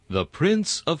The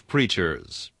Prince of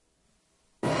Preachers.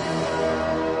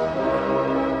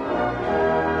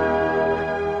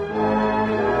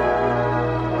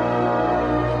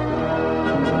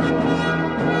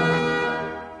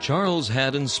 Charles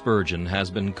Haddon Spurgeon has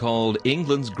been called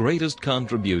England's greatest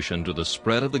contribution to the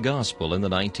spread of the gospel in the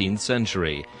 19th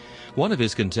century. One of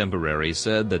his contemporaries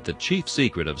said that the chief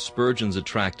secret of Spurgeon's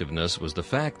attractiveness was the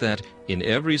fact that, in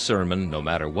every sermon, no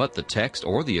matter what the text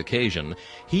or the occasion,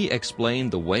 he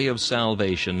explained the way of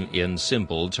salvation in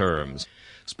simple terms.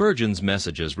 Spurgeon's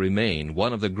messages remain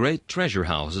one of the great treasure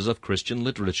houses of Christian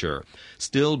literature,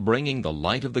 still bringing the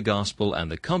light of the gospel and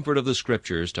the comfort of the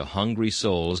Scriptures to hungry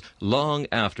souls long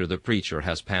after the preacher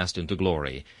has passed into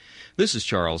glory. This is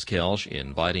Charles Kelsch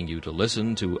inviting you to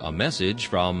listen to a message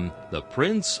from the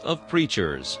Prince of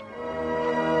Preachers.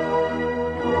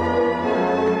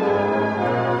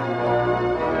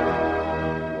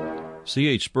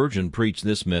 C.H. Spurgeon preached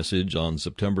this message on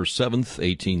September 7th,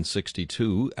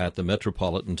 1862, at the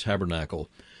Metropolitan Tabernacle.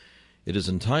 It is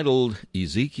entitled,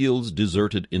 Ezekiel's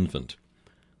Deserted Infant.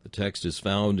 The text is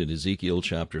found in Ezekiel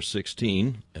chapter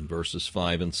 16 and verses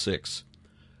 5 and 6.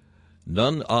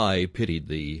 None eye pitied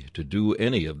thee, to do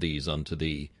any of these unto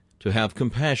thee, to have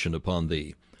compassion upon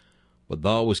thee. But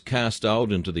thou wast cast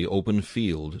out into the open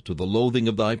field, to the loathing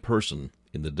of thy person,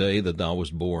 in the day that thou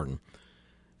wast born.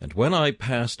 And when I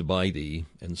passed by thee,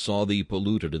 and saw thee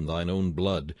polluted in thine own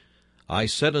blood, I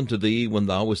said unto thee when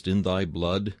thou wast in thy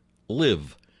blood,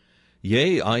 Live.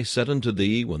 Yea, I said unto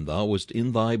thee when thou wast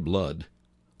in thy blood,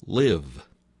 Live.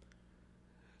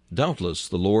 Doubtless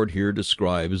the Lord here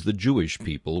describes the Jewish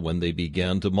people when they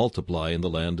began to multiply in the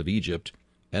land of Egypt,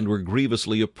 and were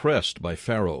grievously oppressed by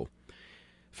Pharaoh.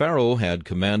 Pharaoh had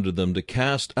commanded them to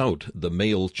cast out the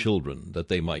male children, that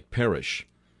they might perish.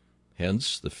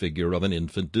 Hence the figure of an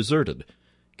infant deserted,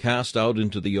 cast out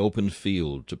into the open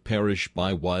field to perish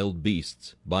by wild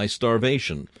beasts, by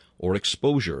starvation, or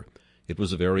exposure. It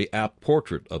was a very apt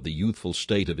portrait of the youthful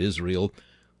state of Israel,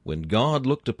 when God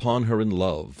looked upon her in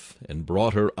love, and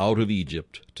brought her out of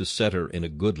Egypt to set her in a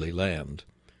goodly land.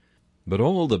 But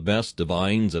all the best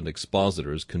divines and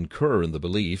expositors concur in the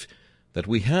belief that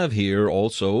we have here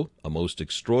also a most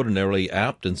extraordinarily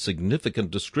apt and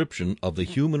significant description of the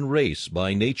human race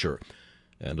by nature,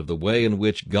 and of the way in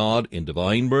which God, in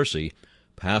divine mercy,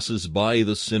 passes by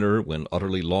the sinner when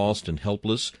utterly lost and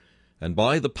helpless, and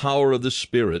by the power of the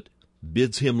Spirit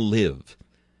bids him live.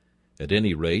 At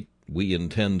any rate, we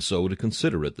intend so to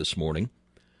consider it this morning.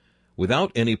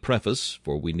 Without any preface,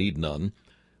 for we need none,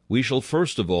 we shall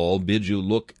first of all bid you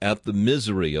look at the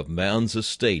misery of man's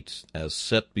estate as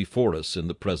set before us in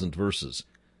the present verses.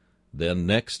 Then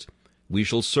next, we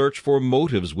shall search for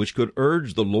motives which could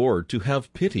urge the Lord to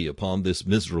have pity upon this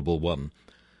miserable one.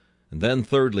 And then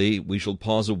thirdly, we shall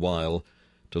pause a while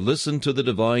to listen to the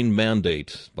divine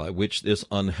mandate by which this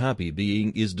unhappy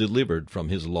being is delivered from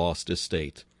his lost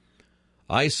estate.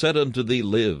 I said unto thee,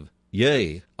 Live.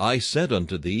 Yea, I said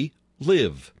unto thee,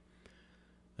 Live.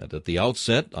 And at the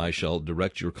outset I shall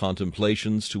direct your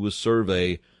contemplations to a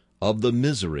survey of the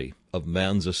misery of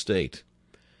man's estate.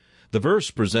 The verse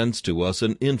presents to us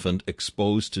an infant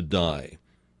exposed to die.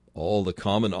 All the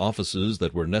common offices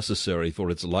that were necessary for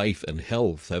its life and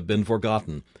health have been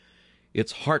forgotten.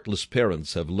 Its heartless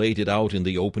parents have laid it out in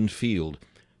the open field,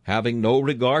 having no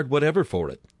regard whatever for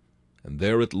it. And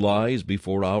there it lies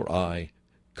before our eye,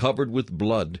 covered with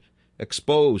blood,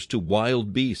 exposed to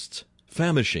wild beasts,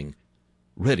 famishing,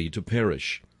 ready to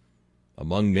perish.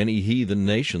 Among many heathen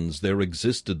nations there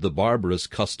existed the barbarous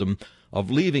custom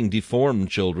of leaving deformed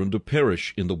children to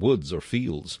perish in the woods or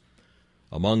fields.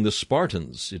 Among the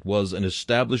Spartans it was an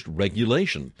established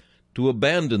regulation to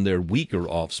abandon their weaker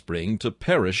offspring to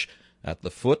perish at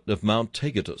the foot of Mount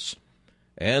Taygetus.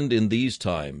 And in these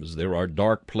times there are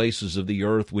dark places of the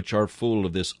earth which are full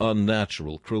of this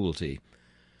unnatural cruelty.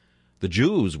 The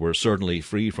Jews were certainly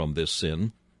free from this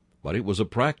sin, but it was a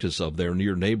practice of their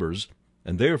near neighbors,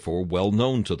 and therefore well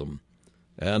known to them.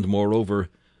 And, moreover,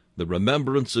 the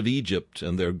remembrance of Egypt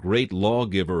and their great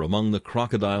lawgiver among the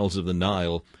crocodiles of the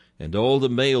Nile, and all the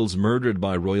males murdered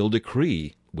by royal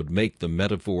decree, would make the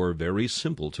metaphor very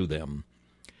simple to them.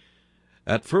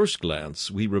 At first glance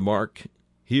we remark,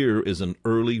 here is an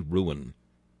early ruin.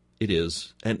 It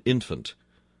is an infant.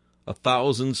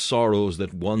 1,000 sorrows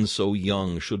that one so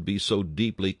young should be so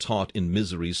deeply taught in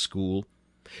misery's school.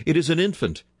 It is an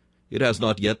infant. It has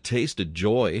not yet tasted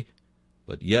joy,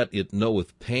 but yet it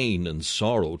knoweth pain and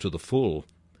sorrow to the full.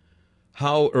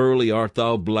 How early art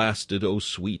thou blasted, O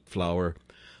sweet flower!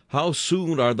 How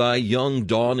soon are thy young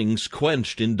dawnings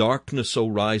quenched in darkness, O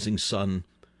rising sun!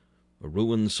 A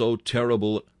ruin so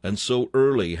terrible and so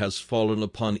early has fallen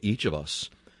upon each of us,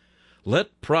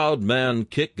 Let proud man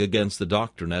kick against the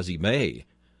doctrine as he may.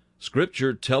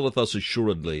 Scripture telleth us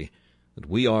assuredly that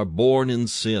we are born in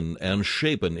sin and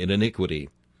shapen in iniquity.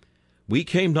 We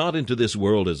came not into this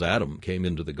world as Adam came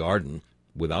into the garden,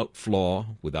 without flaw,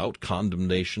 without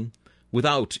condemnation,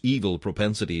 without evil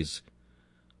propensities.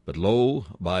 But lo,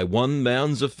 by one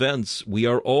man's offense we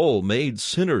are all made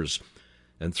sinners,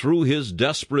 and through his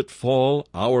desperate fall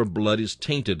our blood is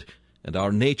tainted, and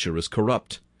our nature is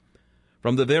corrupt.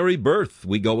 From the very birth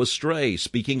we go astray,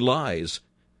 speaking lies,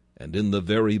 and in the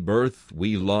very birth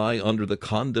we lie under the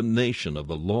condemnation of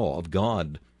the law of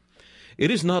God.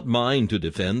 It is not mine to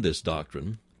defend this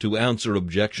doctrine, to answer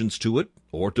objections to it,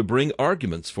 or to bring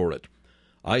arguments for it.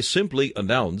 I simply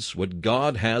announce what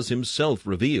God has himself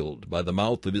revealed by the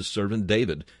mouth of his servant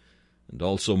David, and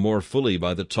also more fully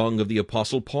by the tongue of the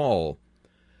Apostle Paul.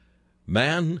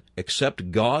 Man, except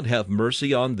God have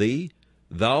mercy on thee,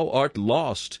 thou art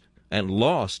lost, and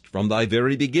lost from thy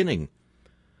very beginning.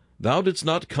 Thou didst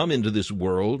not come into this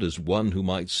world as one who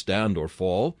might stand or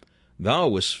fall. Thou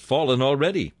wast fallen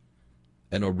already.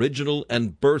 An original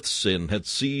and birth sin had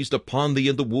seized upon thee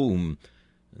in the womb,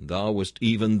 and thou wast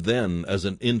even then as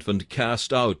an infant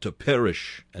cast out to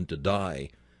perish and to die.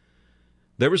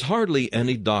 There is hardly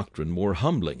any doctrine more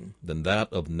humbling than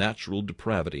that of natural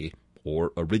depravity,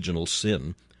 or original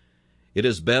sin. It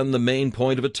has been the main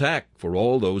point of attack for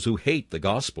all those who hate the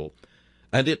gospel,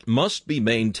 and it must be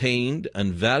maintained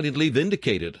and valiantly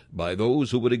vindicated by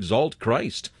those who would exalt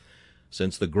Christ,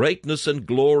 since the greatness and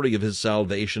glory of his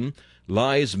salvation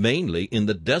lies mainly in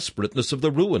the desperateness of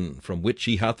the ruin from which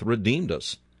he hath redeemed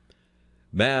us.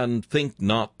 Man, think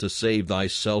not to save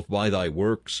thyself by thy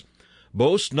works.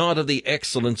 Boast not of the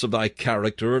excellence of thy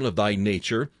character and of thy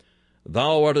nature.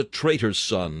 Thou art a traitor's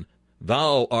son.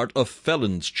 Thou art a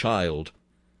felon's child.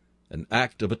 An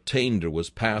act of attainder was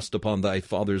passed upon thy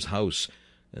father's house,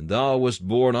 and thou wast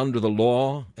born under the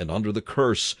law and under the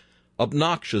curse,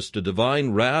 obnoxious to divine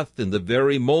wrath in the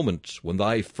very moment when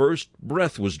thy first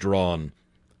breath was drawn.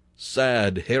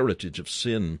 Sad heritage of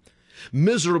sin,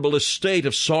 miserable estate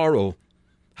of sorrow,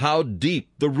 how deep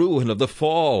the ruin of the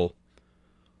fall!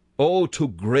 O, to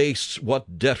grace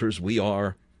what debtors we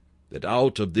are, that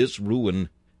out of this ruin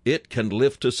it can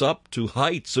lift us up to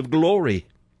heights of glory.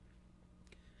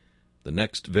 The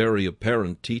next very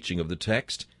apparent teaching of the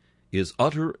text is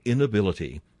utter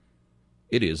inability.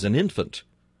 It is an infant.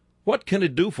 What can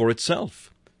it do for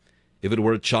itself? If it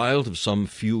were a child of some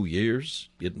few years,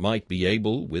 it might be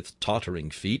able, with tottering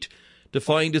feet, to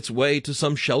find its way to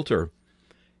some shelter.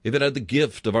 If it had the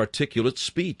gift of articulate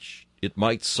speech, it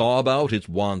might sob out its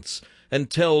wants and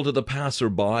tell to the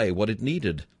passer-by what it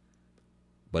needed.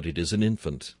 But it is an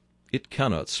infant. It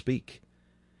cannot speak.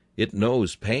 It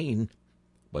knows pain,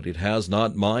 but it has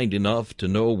not mind enough to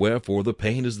know wherefore the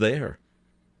pain is there.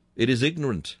 It is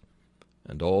ignorant,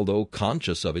 and although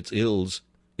conscious of its ills,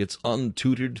 its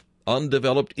untutored,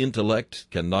 undeveloped intellect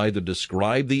can neither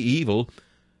describe the evil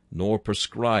nor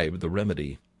prescribe the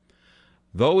remedy.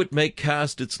 Though it may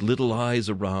cast its little eyes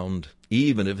around,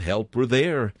 even if help were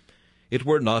there, it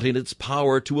were not in its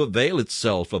power to avail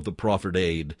itself of the proffered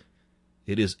aid.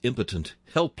 It is impotent,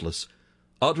 helpless,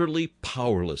 utterly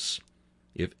powerless.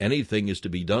 If anything is to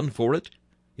be done for it,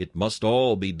 it must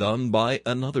all be done by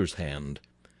another's hand.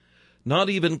 Not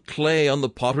even clay on the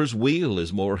potter's wheel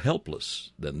is more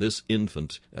helpless than this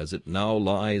infant as it now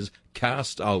lies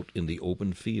cast out in the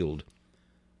open field.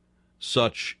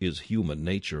 Such is human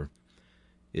nature.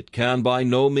 It can by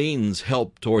no means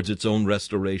help towards its own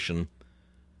restoration.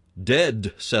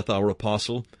 Dead, saith our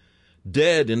apostle,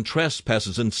 dead in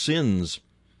trespasses and sins.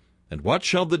 And what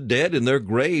shall the dead in their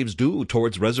graves do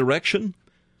towards resurrection?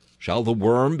 Shall the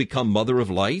worm become mother of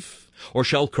life? Or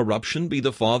shall corruption be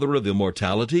the father of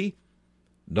immortality?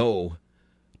 No,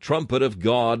 trumpet of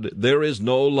God, there is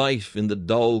no life in the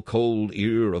dull, cold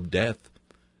ear of death,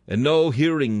 and no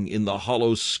hearing in the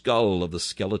hollow skull of the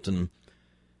skeleton.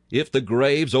 If the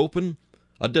graves open,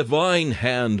 a divine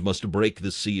hand must break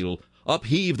the seal,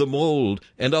 upheave the mold,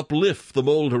 and uplift the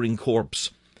mouldering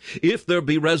corpse. If there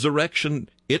be resurrection,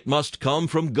 it must come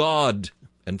from God,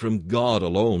 and from God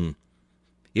alone.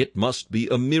 It must be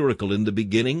a miracle in the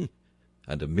beginning,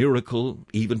 and a miracle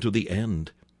even to the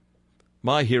end.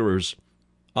 My hearers,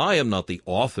 I am not the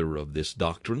author of this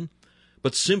doctrine,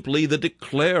 but simply the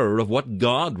declarer of what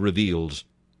God reveals.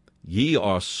 Ye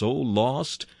are so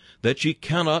lost that ye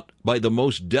cannot, by the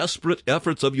most desperate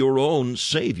efforts of your own,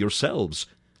 save yourselves.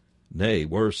 Nay,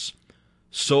 worse,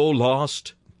 so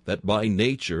lost that by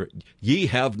nature ye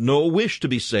have no wish to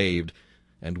be saved,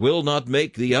 and will not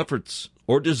make the efforts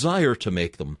or desire to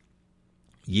make them.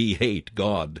 Ye hate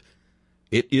God.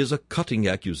 It is a cutting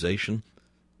accusation,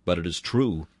 but it is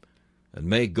true, and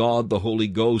may God the Holy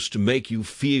Ghost make you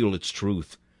feel its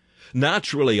truth.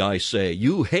 Naturally, I say,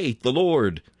 you hate the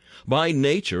Lord. By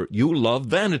nature you love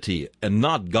vanity, and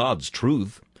not God's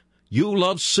truth. You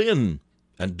love sin,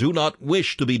 and do not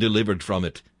wish to be delivered from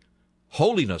it.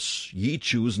 Holiness ye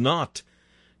choose not.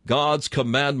 God's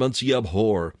commandments ye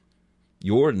abhor.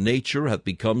 Your nature hath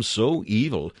become so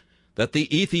evil that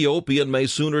the Ethiopian may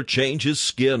sooner change his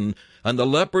skin, and the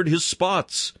leopard his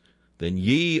spots, than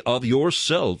ye of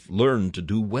yourself learn to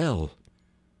do well.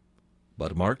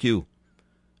 But mark you,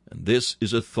 and this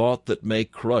is a thought that may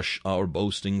crush our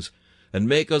boastings, and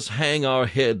make us hang our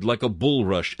head like a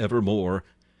bulrush evermore.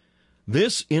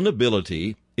 This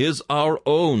inability is our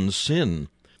own sin.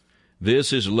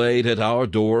 This is laid at our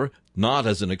door, not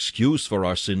as an excuse for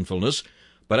our sinfulness,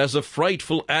 but as a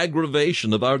frightful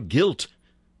aggravation of our guilt,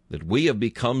 that we have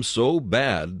become so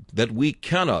bad that we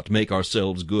cannot make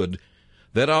ourselves good,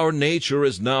 that our nature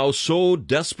is now so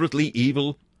desperately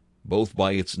evil, both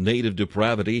by its native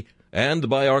depravity and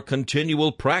by our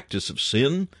continual practice of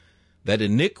sin, that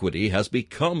iniquity has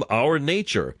become our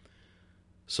nature,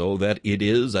 so that it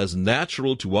is as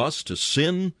natural to us to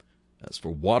sin as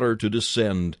for water to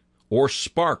descend, or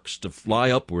sparks to fly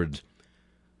upward.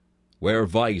 Where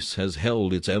vice has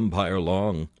held its empire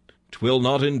long, 'twill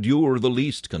not endure the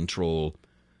least control.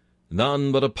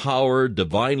 None but a power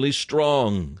divinely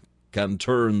strong can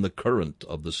turn the current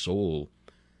of the soul.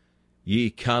 Ye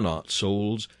cannot,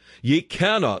 souls, ye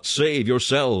cannot save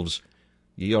yourselves.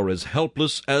 Ye are as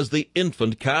helpless as the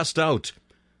infant cast out.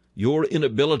 Your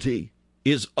inability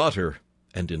is utter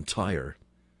and entire.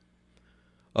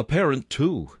 Apparent,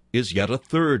 too, is yet a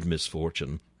third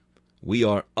misfortune. We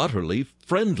are utterly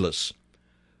friendless.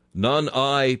 None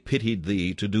eye pitied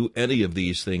thee to do any of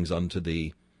these things unto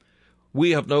thee.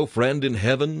 We have no friend in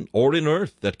heaven or in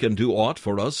earth that can do aught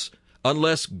for us,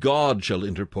 unless God shall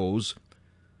interpose.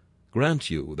 Grant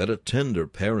you that a tender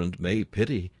parent may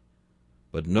pity,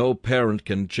 but no parent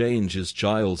can change his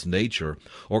child's nature,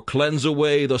 or cleanse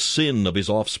away the sin of his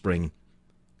offspring.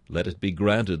 Let it be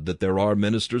granted that there are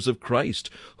ministers of Christ,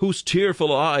 whose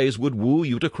tearful eyes would woo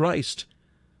you to Christ.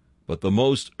 But the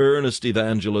most earnest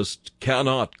evangelist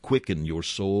cannot quicken your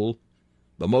soul.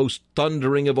 The most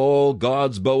thundering of all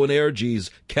God's Boanerges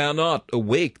cannot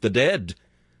awake the dead.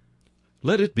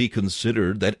 Let it be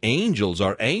considered that angels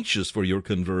are anxious for your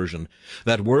conversion,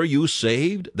 that were you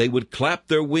saved, they would clap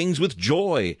their wings with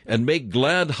joy and make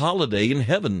glad holiday in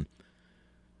heaven.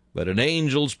 But an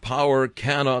angel's power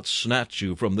cannot snatch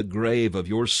you from the grave of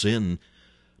your sin,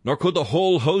 nor could the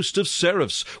whole host of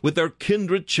seraphs, with their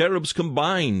kindred cherubs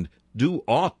combined, do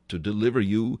aught to deliver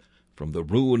you from the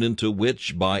ruin into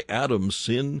which, by Adam's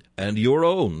sin and your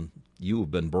own, you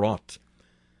have been brought.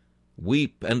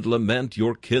 Weep and lament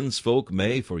your kinsfolk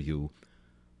may for you,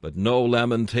 but no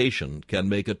lamentation can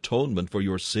make atonement for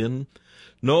your sin.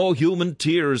 No human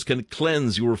tears can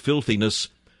cleanse your filthiness.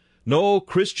 No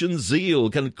Christian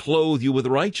zeal can clothe you with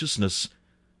righteousness.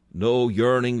 No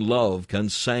yearning love can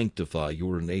sanctify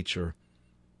your nature.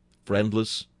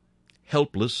 Friendless,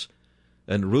 helpless,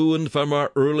 and ruined from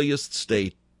our earliest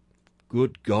state,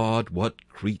 good God, what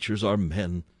creatures are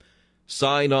men!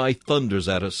 Sinai thunders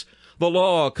at us. The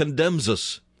law condemns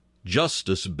us.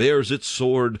 Justice bears its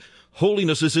sword.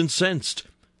 Holiness is incensed,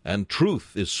 and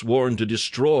truth is sworn to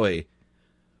destroy.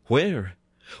 Where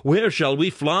shall we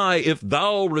fly if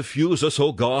thou refuse us,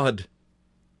 O God?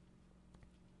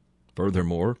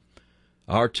 Furthermore,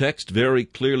 our text very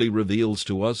clearly reveals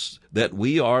to us that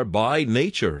we are by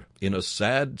nature in a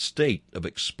sad state of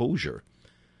exposure,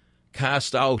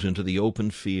 cast out into the open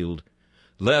field,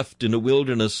 left in a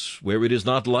wilderness where it is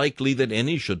not likely that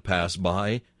any should pass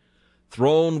by,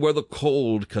 thrown where the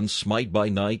cold can smite by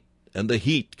night and the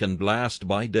heat can blast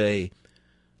by day,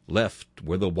 left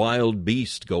where the wild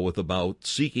beast goeth about,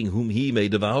 seeking whom he may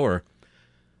devour.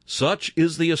 Such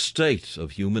is the estate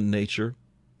of human nature,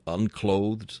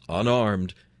 unclothed,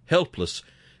 unarmed, helpless,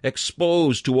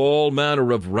 exposed to all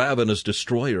manner of ravenous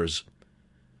destroyers.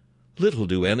 Little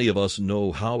do any of us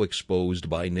know how exposed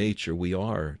by nature we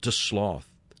are to sloth,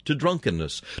 to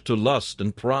drunkenness, to lust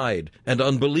and pride and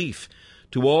unbelief,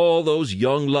 to all those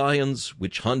young lions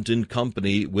which hunt in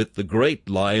company with the great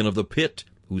lion of the pit,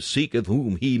 who seeketh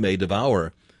whom he may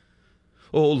devour.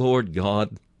 O Lord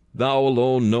God, thou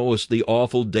alone knowest the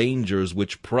awful dangers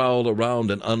which prowl around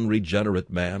an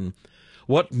unregenerate man.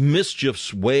 What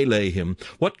mischiefs waylay him,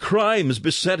 what crimes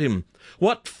beset him,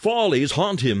 what follies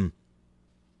haunt him!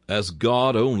 As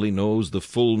God only knows the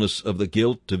fullness of the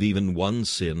guilt of even one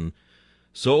sin,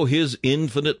 so his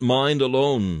infinite mind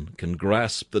alone can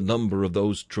grasp the number of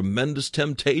those tremendous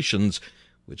temptations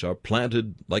which are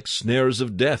planted like snares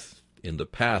of death in the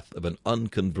path of an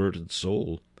unconverted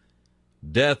soul.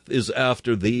 Death is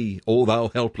after thee, O thou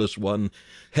helpless one.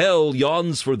 Hell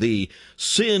yawns for thee.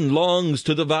 Sin longs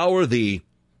to devour thee.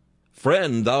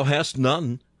 Friend thou hast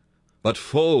none, but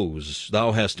foes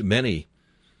thou hast many.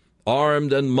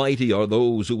 Armed and mighty are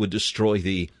those who would destroy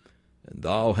thee, and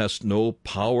thou hast no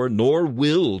power nor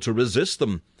will to resist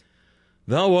them.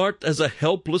 Thou art as a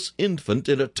helpless infant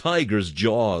in a tiger's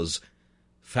jaws.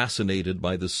 Fascinated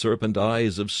by the serpent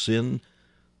eyes of sin,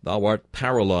 thou art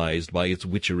paralyzed by its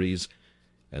witcheries,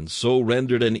 and so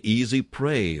rendered an easy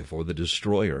prey for the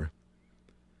destroyer.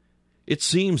 It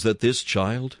seems that this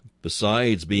child,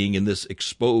 besides being in this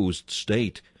exposed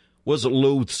state, was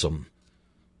loathsome.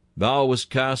 Thou wast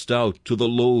cast out to the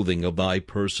loathing of thy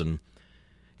person.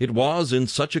 It was in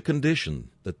such a condition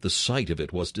that the sight of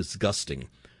it was disgusting,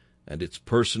 and its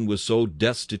person was so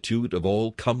destitute of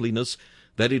all comeliness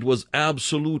that it was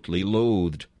absolutely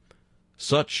loathed.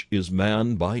 Such is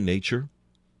man by nature,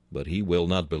 but he will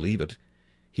not believe it.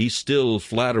 He still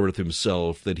flattereth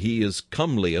himself that he is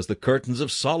comely as the curtains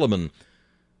of Solomon,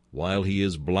 while he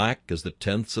is black as the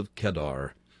tents of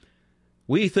Kedar.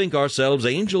 We think ourselves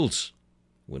angels,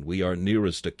 when we are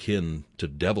nearest akin to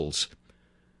devils.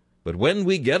 But when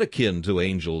we get akin to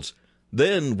angels,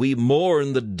 then we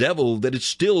mourn the devil that is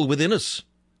still within us.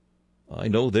 I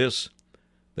know this,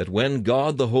 that when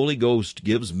God the Holy Ghost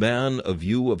gives man a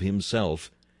view of himself,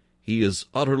 he is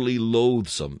utterly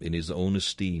loathsome in his own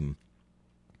esteem.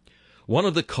 One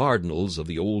of the cardinals of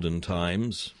the olden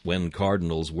times, when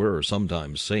cardinals were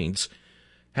sometimes saints,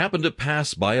 happened to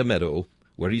pass by a meadow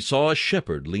where he saw a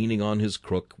shepherd leaning on his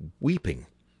crook, weeping.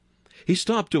 He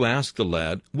stopped to ask the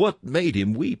lad what made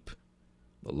him weep.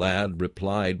 The lad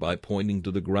replied by pointing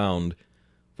to the ground,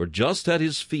 for just at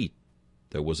his feet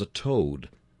there was a toad.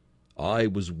 I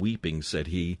was weeping, said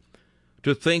he,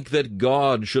 to think that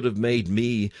God should have made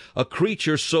me, a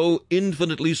creature so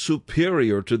infinitely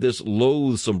superior to this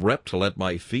loathsome reptile at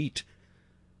my feet,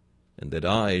 and that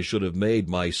I should have made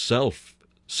myself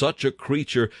such a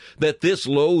creature that this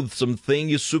loathsome thing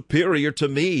is superior to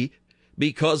me,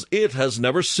 because it has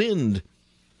never sinned.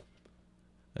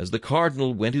 As the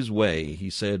cardinal went his way, he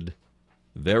said,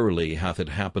 Verily hath it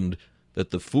happened that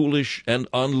the foolish and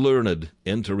unlearned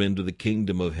enter into the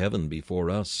kingdom of heaven before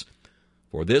us,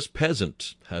 for this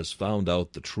peasant has found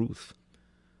out the truth.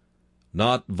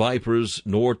 Not vipers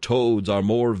nor toads are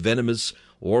more venomous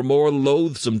or more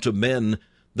loathsome to men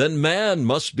than man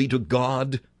must be to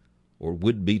God, or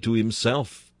would be to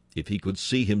himself, if he could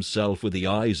see himself with the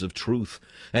eyes of truth,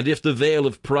 and if the veil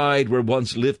of pride were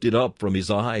once lifted up from his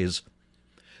eyes.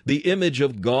 The image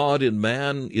of God in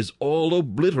man is all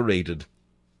obliterated.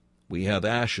 We have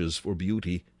ashes for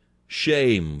beauty,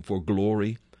 shame for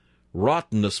glory,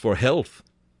 rottenness for health,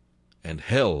 and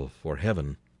hell for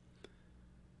heaven.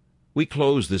 We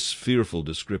close this fearful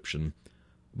description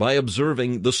by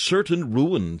observing the certain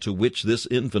ruin to which this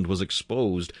infant was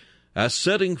exposed, as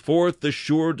setting forth the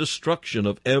sure destruction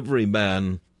of every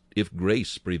man, if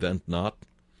grace prevent not.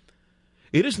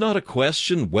 It is not a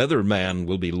question whether man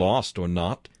will be lost or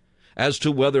not, as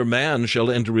to whether man shall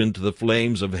enter into the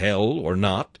flames of hell or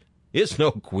not, is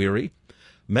no query.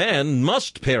 Man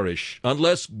must perish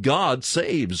unless God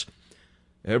saves.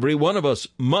 Every one of us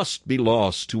must be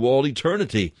lost to all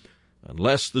eternity,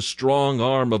 unless the strong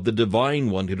arm of the Divine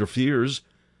One interferes.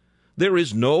 There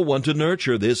is no one to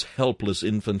nurture this helpless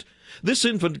infant. This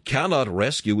infant cannot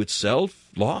rescue itself.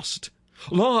 Lost!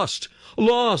 Lost!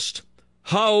 Lost!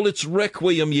 Howl its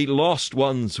requiem, ye lost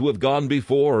ones who have gone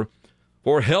before.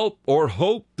 For help or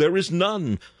hope there is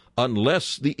none,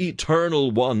 unless the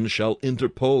Eternal One shall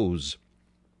interpose.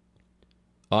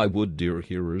 I would, dear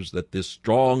hearers, that this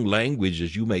strong language,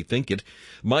 as you may think it,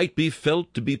 might be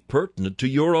felt to be pertinent to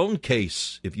your own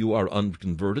case, if you are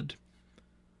unconverted.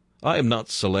 I am not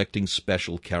selecting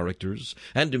special characters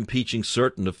and impeaching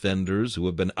certain offenders who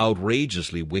have been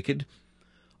outrageously wicked.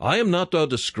 I am not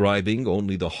describing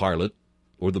only the harlot,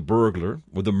 or the burglar,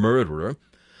 or the murderer.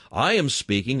 I am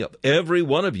speaking of every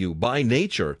one of you by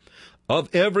nature,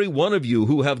 of every one of you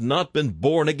who have not been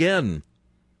born again.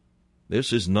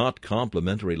 This is not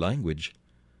complimentary language,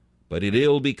 but it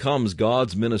ill becomes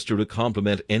God's minister to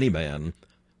compliment any man.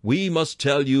 We must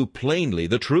tell you plainly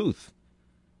the truth.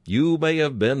 You may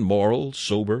have been moral,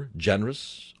 sober,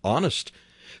 generous, honest.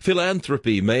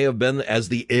 Philanthropy may have been as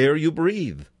the air you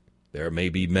breathe. There may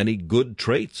be many good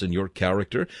traits in your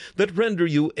character that render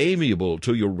you amiable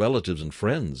to your relatives and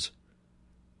friends.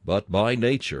 But by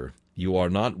nature you are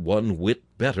not one whit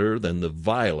better than the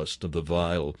vilest of the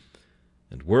vile.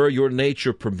 And were your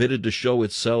nature permitted to show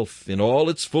itself in all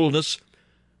its fullness,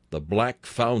 the black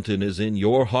fountain is in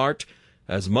your heart,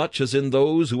 as much as in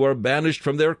those who are banished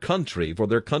from their country for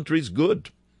their country's good.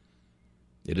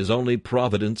 It is only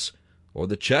Providence, or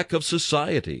the check of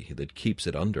society, that keeps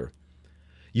it under.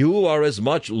 You are as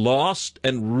much lost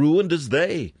and ruined as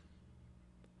they.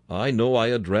 I know I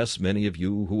address many of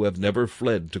you who have never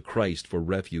fled to Christ for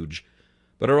refuge,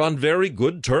 but are on very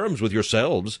good terms with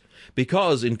yourselves,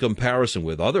 because, in comparison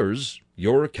with others,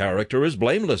 your character is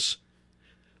blameless.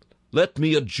 Let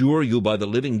me adjure you by the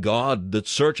living God that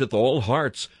searcheth all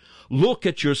hearts, look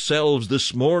at yourselves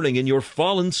this morning in your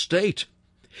fallen state.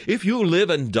 If you live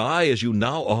and die as you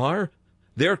now are,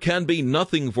 there can be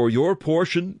nothing for your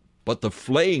portion but the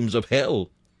flames of hell.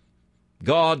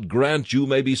 God grant you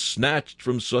may be snatched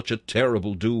from such a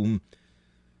terrible doom.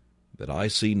 But I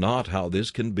see not how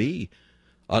this can be,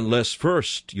 unless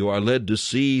first you are led to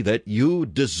see that you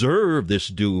deserve this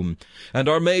doom, and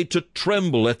are made to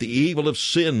tremble at the evil of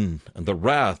sin and the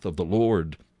wrath of the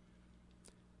Lord.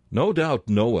 No doubt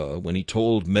Noah, when he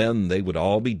told men they would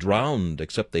all be drowned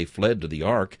except they fled to the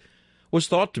ark, was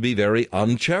thought to be very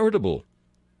uncharitable.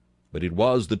 But it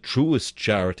was the truest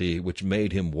charity which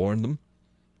made him warn them.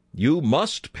 You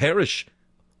must perish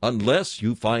unless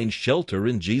you find shelter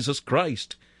in Jesus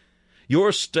Christ.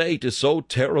 Your state is so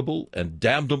terrible and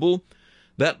damnable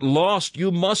that lost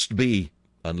you must be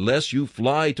unless you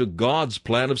fly to God's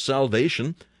plan of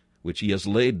salvation, which he has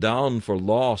laid down for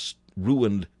lost,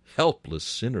 ruined, helpless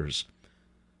sinners.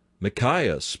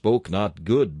 Micaiah spoke not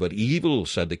good but evil,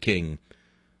 said the king.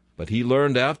 But he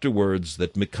learned afterwards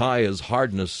that Micaiah's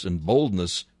hardness and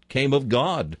boldness came of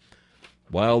God,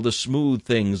 while the smooth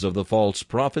things of the false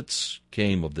prophets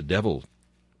came of the devil.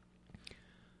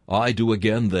 I do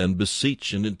again, then,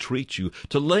 beseech and entreat you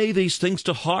to lay these things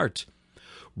to heart.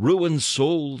 Ruined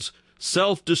souls,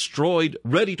 self-destroyed,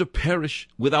 ready to perish,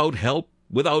 without help,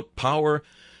 without power,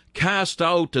 cast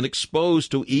out and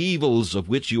exposed to evils of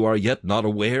which you are yet not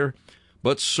aware,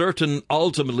 but certain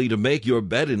ultimately to make your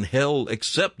bed in hell,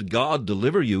 except God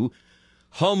deliver you,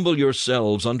 humble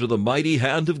yourselves under the mighty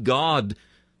hand of God,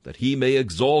 that he may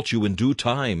exalt you in due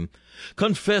time.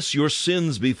 Confess your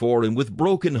sins before him with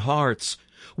broken hearts.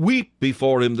 Weep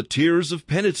before him the tears of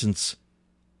penitence.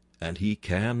 And he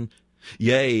can,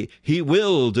 yea, he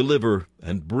will deliver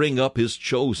and bring up his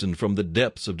chosen from the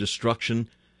depths of destruction,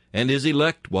 and his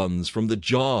elect ones from the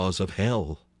jaws of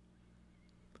hell.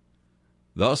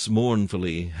 Thus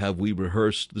mournfully have we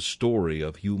rehearsed the story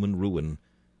of human ruin.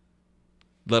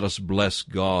 Let us bless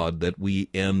God that we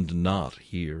end not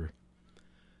here.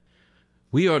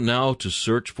 We are now to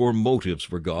search for motives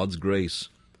for God's grace.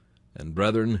 And,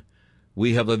 brethren,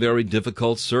 we have a very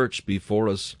difficult search before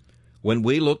us when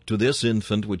we look to this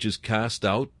infant which is cast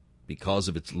out because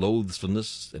of its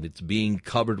loathsomeness and its being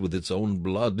covered with its own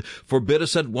blood, forbid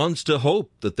us at once to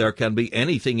hope that there can be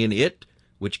anything in it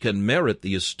which can merit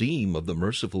the esteem of the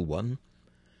merciful one.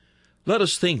 Let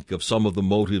us think of some of the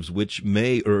motives which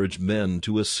may urge men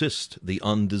to assist the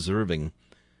undeserving.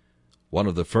 One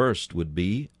of the first would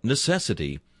be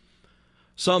necessity.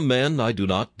 Some men, I do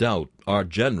not doubt, are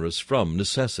generous from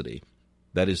necessity.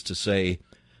 That is to say,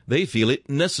 they feel it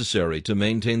necessary to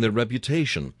maintain their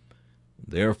reputation.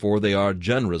 Therefore they are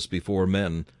generous before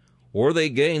men, or they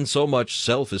gain so much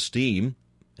self-esteem,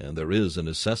 and there is a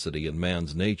necessity in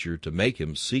man's nature to make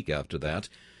him seek after that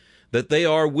they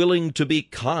are willing to be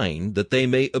kind, that they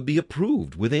may be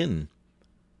approved within.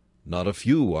 Not a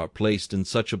few are placed in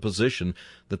such a position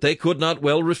that they could not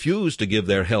well refuse to give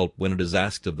their help when it is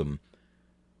asked of them.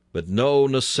 But no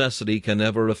necessity can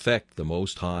ever affect the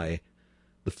Most High.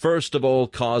 The first of all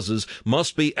causes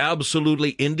must be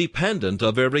absolutely independent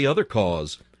of every other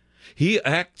cause. He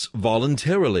acts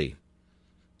voluntarily.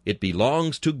 It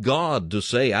belongs to God to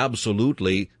say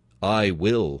absolutely, I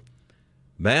will.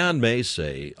 Man may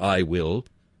say, I will,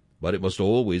 but it must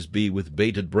always be with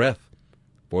bated breath,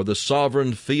 for the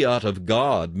sovereign fiat of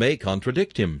God may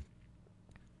contradict him.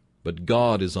 But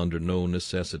God is under no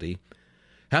necessity.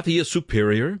 Hath he a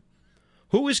superior?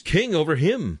 Who is king over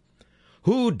him?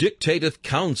 Who dictateth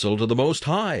counsel to the Most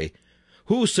High?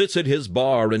 Who sits at his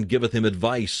bar and giveth him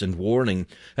advice and warning,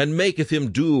 and maketh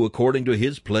him do according to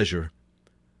his pleasure?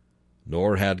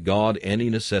 Nor had God any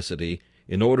necessity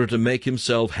in order to make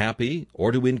himself happy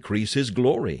or to increase his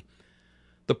glory.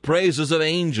 The praises of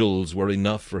angels were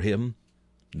enough for him.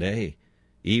 Nay,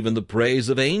 even the praise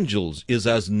of angels is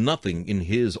as nothing in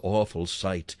his awful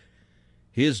sight.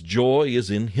 His joy is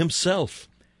in himself.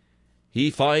 He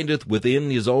findeth within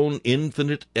his own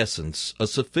infinite essence a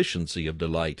sufficiency of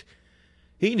delight.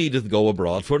 He needeth go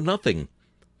abroad for nothing,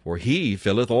 for he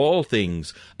filleth all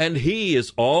things, and he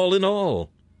is all in all.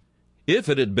 If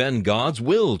it had been God's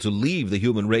will to leave the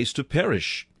human race to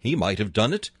perish, he might have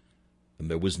done it. and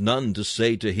there was none to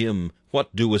say to him,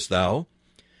 What doest thou?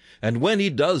 And when he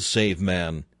does save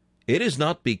man, it is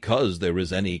not because there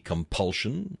is any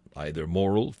compulsion, either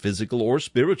moral, physical, or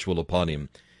spiritual, upon him.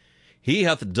 He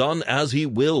hath done as he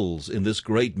wills in this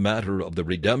great matter of the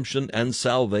redemption and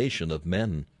salvation of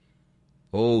men.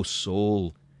 O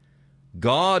soul,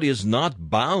 God is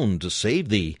not bound to save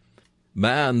thee.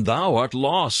 Man, thou art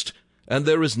lost, and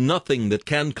there is nothing that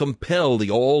can compel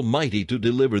the Almighty to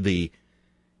deliver thee.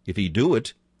 If he do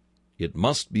it, it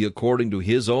must be according to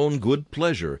his own good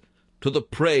pleasure, to the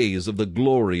praise of the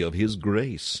glory of his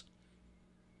grace.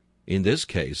 In this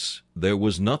case, there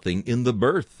was nothing in the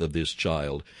birth of this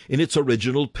child, in its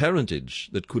original parentage,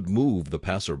 that could move the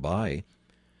passer-by.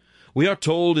 We are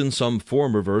told in some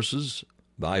former verses,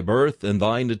 Thy birth and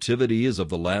thy nativity is of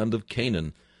the land of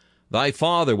Canaan. Thy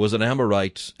father was an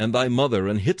Amorite, and thy mother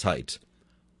an Hittite,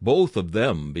 both of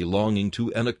them belonging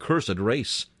to an accursed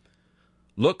race.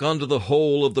 Look unto the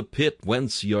hole of the pit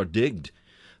whence ye are digged.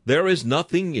 There is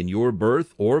nothing in your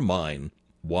birth or mine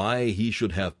why he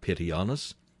should have pity on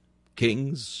us.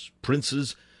 Kings,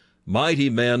 princes, mighty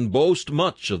men boast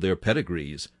much of their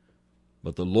pedigrees,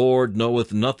 but the Lord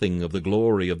knoweth nothing of the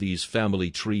glory of these family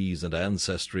trees and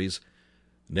ancestries.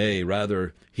 Nay,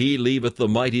 rather, he leaveth the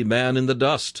mighty man in the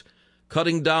dust,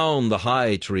 cutting down the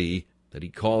high tree, that he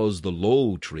cause the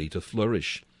low tree to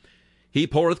flourish. He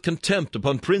poureth contempt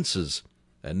upon princes,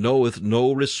 and knoweth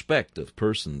no respect of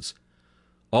persons.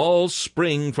 All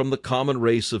spring from the common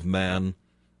race of man.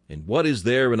 And what is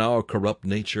there in our corrupt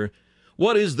nature?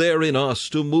 What is there in us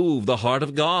to move the heart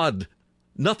of God?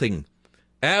 Nothing.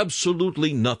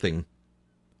 Absolutely nothing.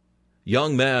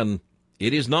 Young man,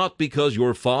 it is not because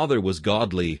your father was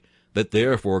godly that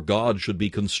therefore God should be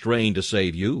constrained to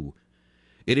save you.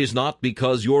 It is not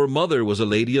because your mother was a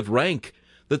lady of rank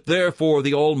that therefore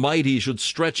the Almighty should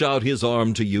stretch out his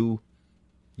arm to you.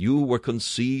 You were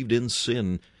conceived in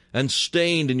sin, and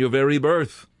stained in your very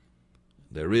birth.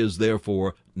 There is,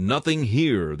 therefore, nothing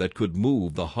here that could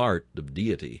move the heart of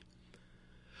deity.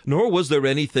 Nor was there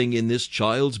anything in this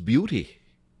child's beauty,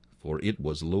 for it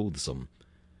was loathsome.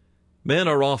 Men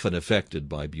are often affected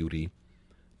by beauty.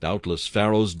 Doubtless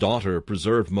Pharaoh's daughter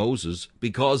preserved Moses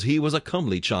because he was a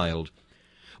comely child.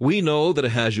 We know that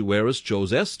Ahasuerus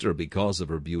chose Esther because of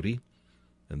her beauty,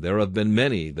 and there have been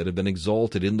many that have been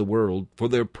exalted in the world for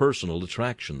their personal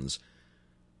attractions.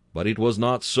 But it was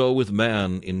not so with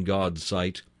man in God's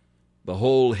sight. The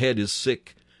whole head is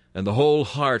sick, and the whole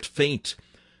heart faint.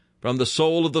 From the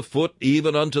sole of the foot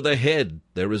even unto the head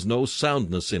there is no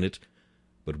soundness in it,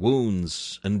 but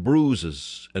wounds and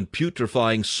bruises and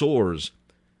putrefying sores.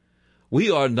 We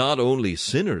are not only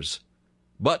sinners,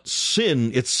 but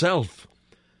sin itself.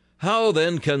 How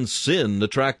then can sin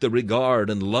attract the regard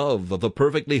and love of a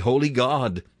perfectly holy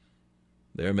God?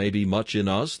 There may be much in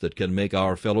us that can make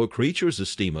our fellow creatures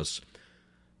esteem us.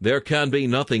 There can be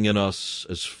nothing in us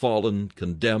as fallen,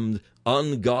 condemned,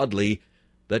 ungodly,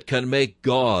 that can make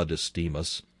God esteem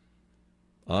us.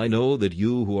 I know that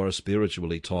you who are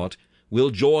spiritually taught will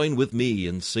join with me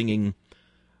in singing,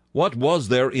 What was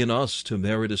there in us to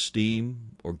merit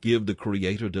esteem, or give the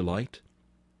Creator delight?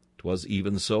 'Twas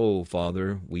even so,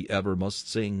 Father, we ever must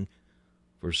sing,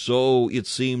 for so it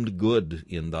seemed good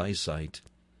in thy sight.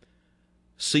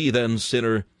 See then,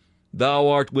 sinner, thou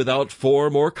art without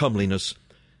form or comeliness,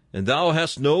 and thou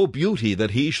hast no beauty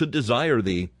that he should desire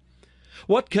thee.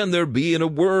 What can there be in a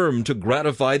worm to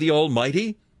gratify the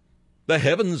Almighty? The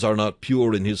heavens are not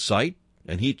pure in his sight,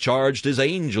 and he charged his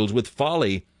angels with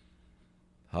folly.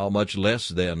 How much less,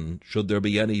 then, should there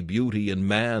be any beauty in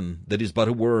man that is but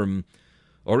a worm,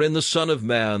 or in the Son of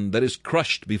Man that is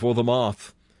crushed before the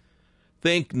moth?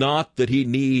 Think not that he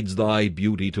needs thy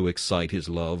beauty to excite his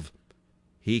love.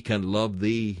 He can love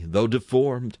thee, though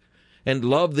deformed, and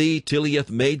love thee till he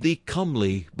hath made thee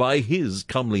comely by his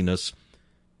comeliness,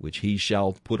 which he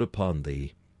shall put upon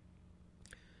thee.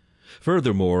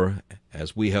 Furthermore,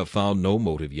 as we have found no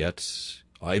motive yet,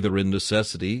 either in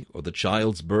necessity or the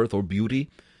child's birth or beauty,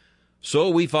 so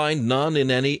we find none in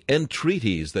any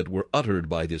entreaties that were uttered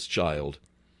by this child.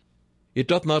 It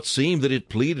doth not seem that it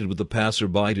pleaded with the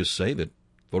passer-by to save it,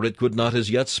 for it could not as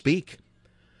yet speak.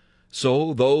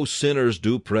 So, though sinners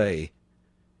do pray,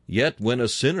 yet when a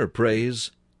sinner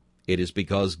prays, it is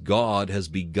because God has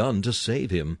begun to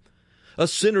save him. A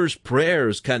sinner's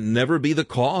prayers can never be the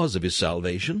cause of his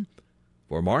salvation.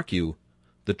 For mark you,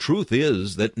 the truth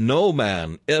is that no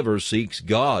man ever seeks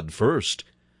God first.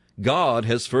 God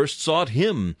has first sought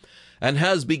him, and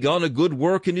has begun a good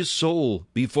work in his soul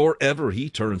before ever he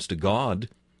turns to God.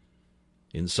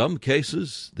 In some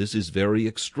cases this is very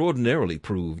extraordinarily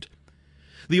proved.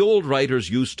 The old writers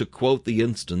used to quote the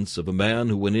instance of a man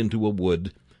who went into a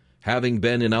wood, having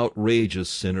been an outrageous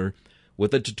sinner,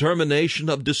 with the determination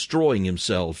of destroying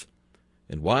himself.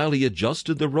 And while he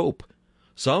adjusted the rope,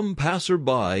 some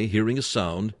passer-by, hearing a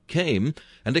sound, came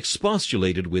and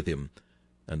expostulated with him,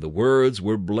 and the words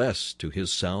were blessed to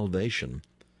his salvation.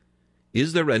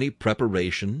 Is there any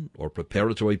preparation or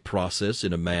preparatory process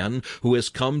in a man who has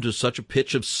come to such a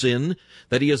pitch of sin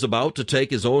that he is about to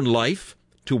take his own life,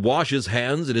 to wash his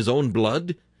hands in his own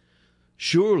blood?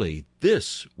 Surely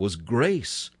this was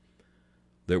grace.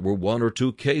 There were one or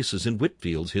two cases in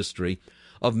Whitfield's history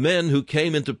of men who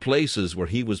came into places where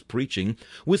he was preaching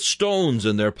with stones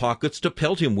in their pockets to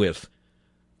pelt him with,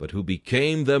 but who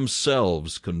became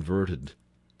themselves converted.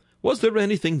 Was there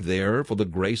anything there for the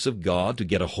grace of God to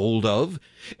get a hold of?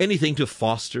 Anything to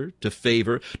foster, to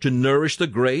favor, to nourish the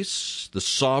grace, the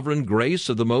sovereign grace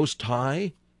of the Most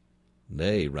High?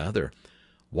 Nay, rather,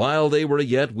 while they were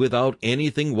yet without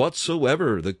anything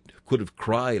whatsoever that could have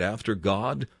cried after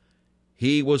God,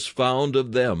 he was found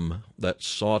of them that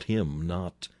sought him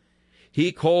not.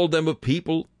 He called them a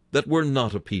people that were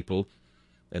not a people,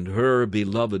 and her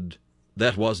beloved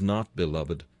that was not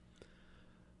beloved.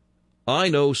 I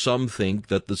know some think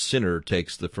that the sinner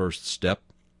takes the first step,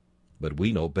 but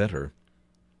we know better.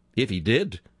 If he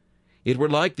did, it were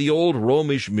like the old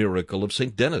Romish miracle of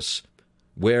St. Denis,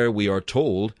 where we are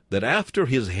told that after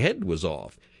his head was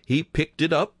off, he picked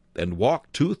it up and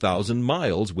walked 2,000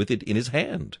 miles with it in his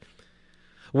hand.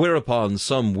 Whereupon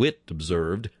some wit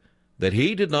observed that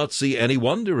he did not see any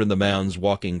wonder in the man's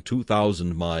walking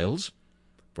 2,000 miles,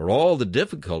 for all the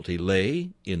difficulty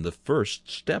lay in the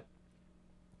first step.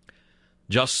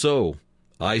 Just so,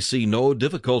 I see no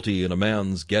difficulty in a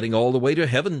man's getting all the way to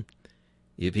heaven,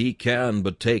 if he can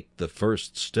but take the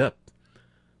first step.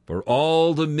 For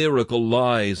all the miracle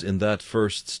lies in that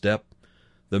first step,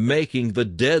 the making the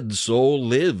dead soul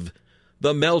live,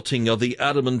 the melting of the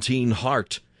adamantine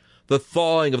heart, the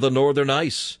thawing of the northern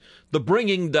ice, the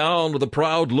bringing down of the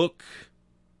proud look.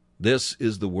 This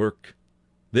is the work.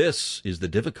 This is the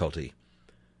difficulty.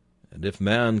 And if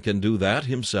man can do that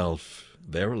himself,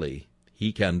 verily,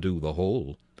 he can do the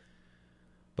whole.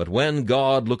 But when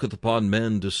God looketh upon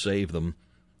men to save them,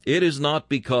 it is not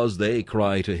because they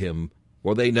cry to him,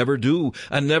 for they never do,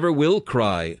 and never will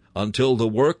cry, until the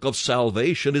work of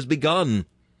salvation is begun.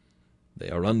 They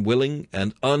are unwilling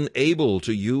and unable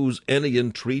to use any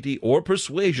entreaty or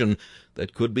persuasion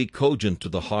that could be cogent to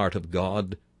the heart of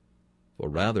God. For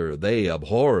rather they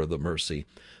abhor the mercy.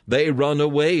 They run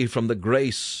away from the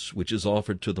grace which is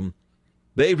offered to them.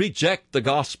 They reject the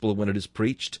gospel when it is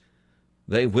preached.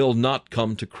 They will not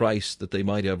come to Christ that they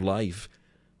might have life,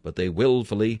 but they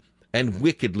willfully and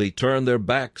wickedly turn their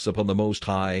backs upon the Most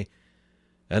High.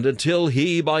 And until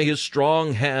he by his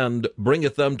strong hand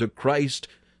bringeth them to Christ,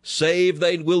 saved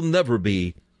they will never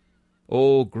be.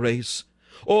 O grace,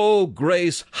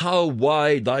 how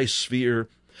wide thy sphere!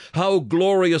 How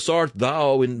glorious art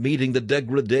thou in meeting the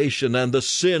degradation and the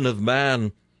sin of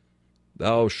man!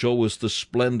 Thou showest the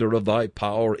splendor of thy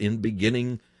power in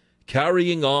beginning,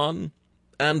 carrying on,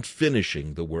 and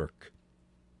finishing the work.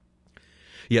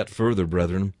 Yet further,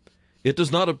 brethren, it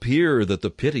does not appear that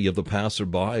the pity of the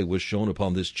passer-by was shown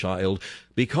upon this child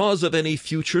because of any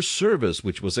future service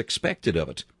which was expected of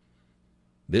it.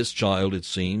 This child, it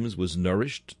seems, was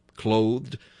nourished,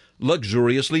 clothed,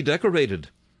 luxuriously decorated.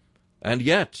 And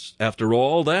yet, after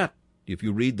all that, if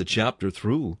you read the chapter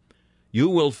through, you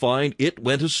will find it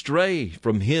went astray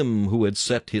from him who had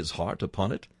set his heart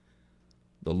upon it.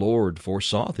 The Lord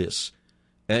foresaw this,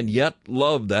 and yet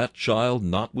loved that child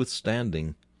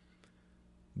notwithstanding.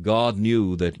 God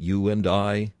knew that you and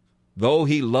I, though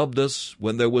he loved us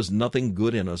when there was nothing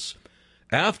good in us,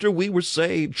 after we were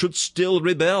saved, should still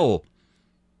rebel.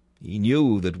 He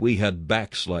knew that we had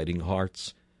backsliding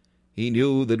hearts. He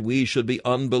knew that we should be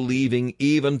unbelieving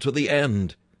even to the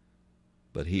end.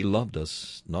 But he loved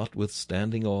us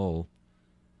notwithstanding all.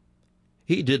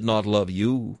 He did not love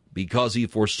you because he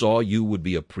foresaw you would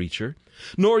be a preacher,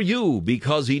 nor you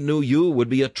because he knew you would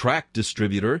be a tract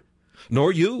distributor,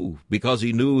 nor you because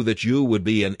he knew that you would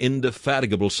be an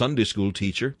indefatigable Sunday school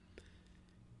teacher.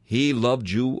 He loved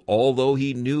you although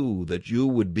he knew that you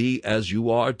would be as you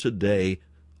are today,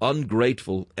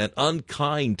 ungrateful and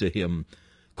unkind to him,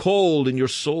 cold in your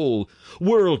soul,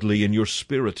 worldly in your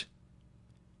spirit.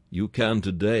 You can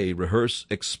today rehearse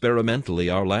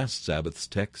experimentally our last Sabbath's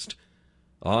text,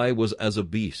 I was as a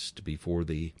beast before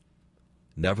thee.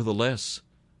 Nevertheless,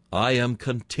 I am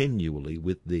continually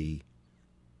with thee.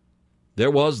 There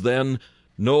was then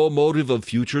no motive of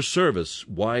future service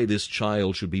why this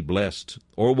child should be blessed,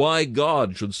 or why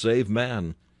God should save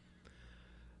man.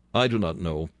 I do not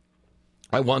know.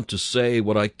 I want to say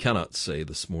what I cannot say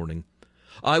this morning.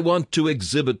 I want to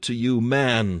exhibit to you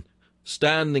man,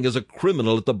 standing as a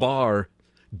criminal at the bar,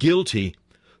 guilty,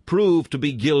 proved to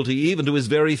be guilty even to his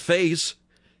very face,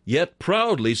 yet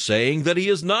proudly saying that he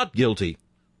is not guilty.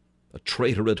 A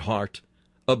traitor at heart,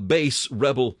 a base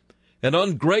rebel, an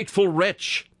ungrateful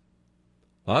wretch.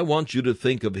 I want you to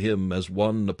think of him as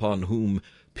one upon whom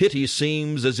pity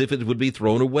seems as if it would be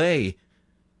thrown away,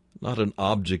 not an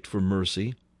object for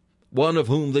mercy, one of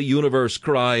whom the universe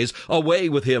cries, "Away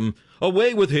with him!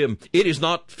 Away with him! It is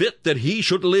not fit that he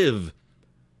should live."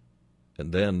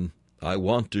 And then I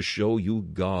want to show you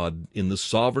God in the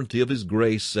sovereignty of his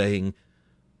grace saying,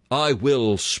 "I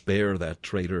will spare that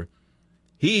traitor.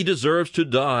 He deserves to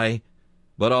die,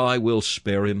 but I will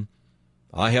spare him.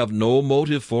 I have no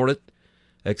motive for it,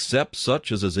 except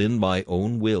such as is in my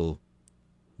own will.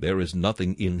 There is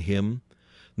nothing in him,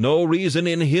 no reason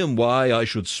in him why I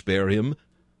should spare him,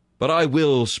 but I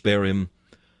will spare him.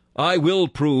 I will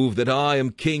prove that I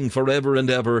am king forever and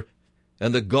ever,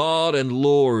 and the God and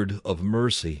Lord of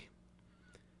mercy."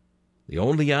 The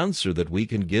only answer that we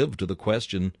can give to the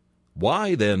question,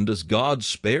 why then does God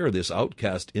spare this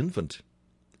outcast infant,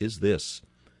 is this: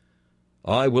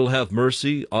 I will have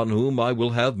mercy on whom I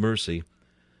will have mercy,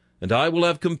 and I will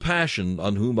have compassion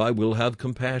on whom I will have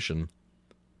compassion.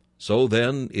 So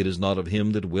then it is not of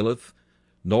him that willeth,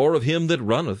 nor of him that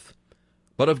runneth,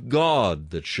 but of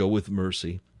God that showeth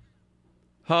mercy.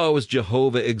 How is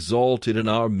Jehovah exalted in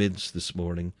our midst this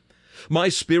morning! My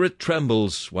spirit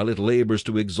trembles while it labors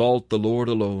to exalt the Lord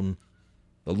alone.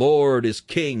 The Lord is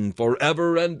King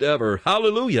forever and ever.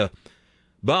 Hallelujah!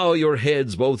 Bow your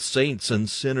heads, both saints and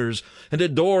sinners, and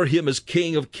adore him as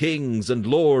King of kings and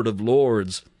Lord of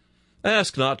lords.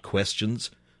 Ask not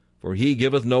questions, for he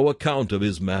giveth no account of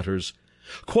his matters.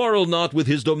 Quarrel not with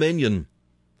his dominion,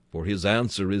 for his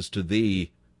answer is to thee,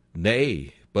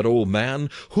 Nay, but, O man,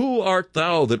 who art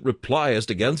thou that repliest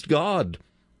against God?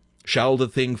 Shall the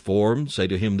thing formed say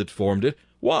to him that formed it,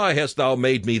 Why hast thou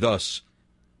made me thus?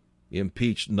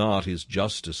 Impeach not his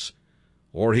justice,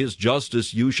 or his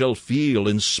justice you shall feel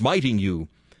in smiting you.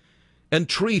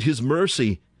 Entreat his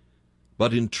mercy,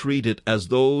 but entreat it as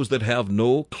those that have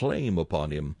no claim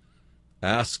upon him.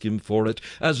 Ask him for it,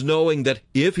 as knowing that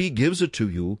if he gives it to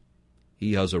you,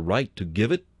 he has a right to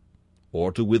give it,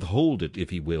 or to withhold it if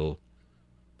he will.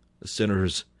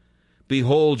 Sinners,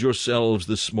 behold yourselves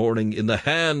this morning in the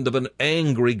hand of an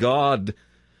angry God.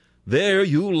 There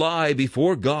you lie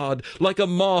before God, like a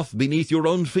moth beneath your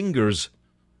own fingers.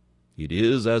 It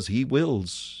is as he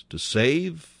wills, to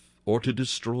save or to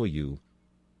destroy you.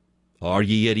 Are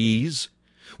ye at ease?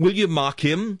 Will ye mock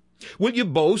him? Will ye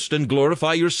boast and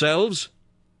glorify yourselves?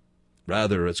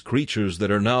 Rather, as creatures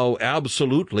that are now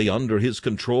absolutely under his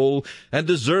control and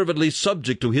deservedly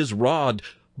subject to his rod,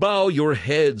 bow your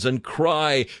heads and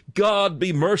cry, God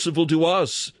be merciful to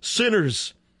us,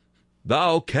 sinners.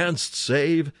 Thou canst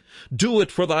save. Do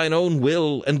it for thine own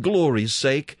will and glory's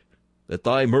sake, that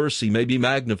thy mercy may be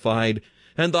magnified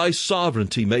and thy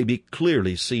sovereignty may be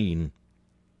clearly seen.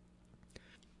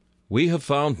 We have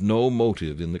found no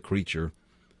motive in the creature,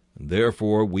 and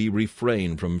therefore we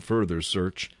refrain from further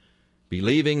search,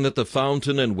 believing that the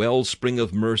fountain and wellspring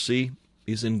of mercy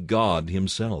is in God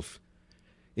himself.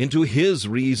 Into his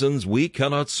reasons we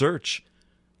cannot search,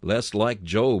 lest, like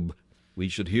Job, we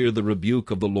should hear the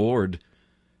rebuke of the Lord.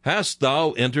 Hast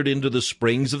thou entered into the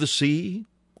springs of the sea?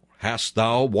 Hast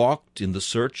thou walked in the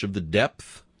search of the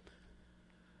depth?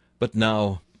 But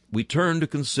now we turn to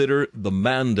consider the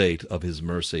mandate of his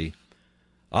mercy.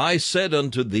 I said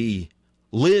unto thee,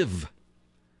 Live.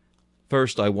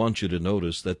 First, I want you to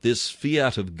notice that this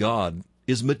fiat of God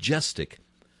is majestic.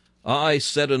 I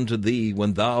said unto thee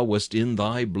when thou wast in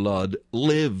thy blood,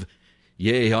 Live.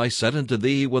 Yea, I said unto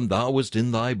thee when thou wast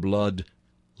in thy blood,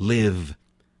 Live.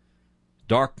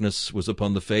 Darkness was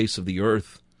upon the face of the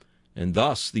earth, and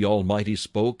thus the Almighty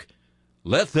spoke,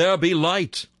 Let there be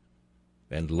light.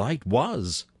 And light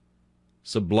was,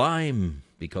 sublime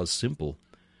because simple,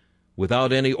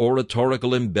 without any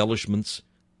oratorical embellishments,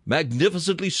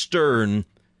 magnificently stern.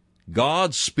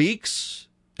 God speaks,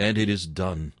 and it is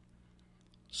done.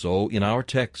 So in our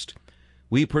text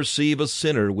we perceive a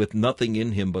sinner with nothing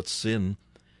in him but sin,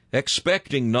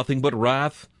 expecting nothing but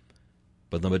wrath.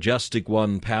 But the majestic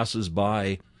one passes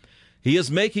by. He is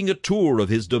making a tour of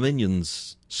his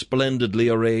dominions, splendidly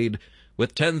arrayed,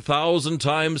 with 10,000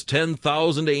 times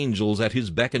 10,000 angels at his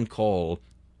beck and call.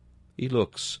 He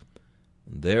looks,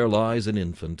 and there lies an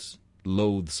infant,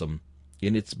 loathsome,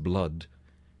 in its blood.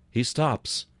 He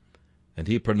stops, and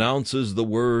he pronounces the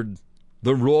word,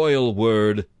 the royal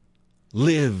word,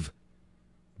 Live.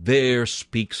 There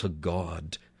speaks a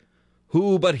God.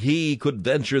 Who but he could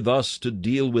venture thus to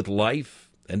deal with life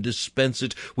and dispense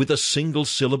it with a single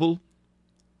syllable?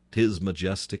 'Tis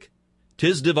majestic,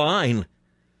 'tis divine.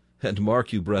 And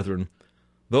mark you, brethren,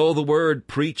 though the word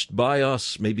preached by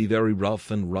us may be very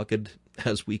rough and rugged,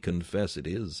 as we confess it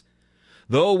is,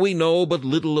 though we know but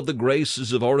little of the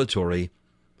graces of oratory,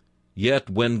 yet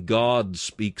when God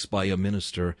speaks by a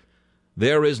minister,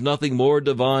 there is nothing more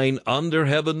divine under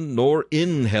heaven nor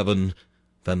in heaven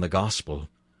than the gospel.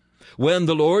 When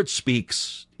the Lord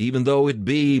speaks, even though it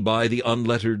be by the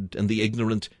unlettered and the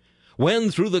ignorant,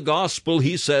 when through the gospel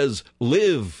he says,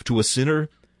 "Live," to a sinner,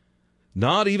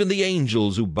 not even the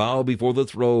angels who bow before the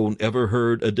throne ever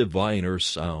heard a diviner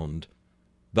sound.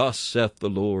 Thus saith the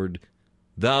Lord,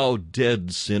 "Thou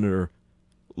dead sinner,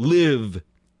 live."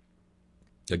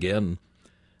 Again,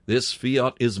 this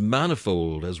fiat is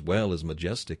manifold as well as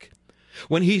majestic.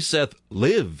 When he saith,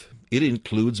 "Live," it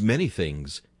includes many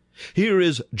things. Here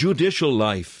is judicial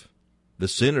life. The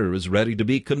sinner is ready to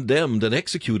be condemned and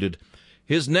executed.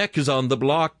 His neck is on the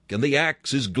block, and the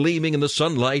axe is gleaming in the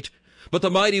sunlight. But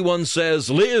the Mighty One says,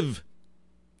 "Live!"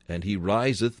 And he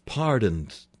riseth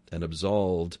pardoned and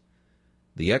absolved.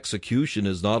 The execution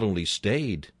is not only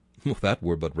stayed, that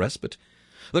were but respite.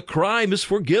 The crime is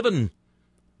forgiven.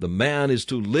 The man is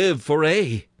to live for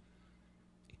aye.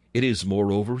 It is,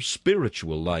 moreover,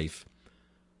 spiritual life.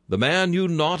 The man knew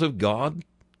naught of God.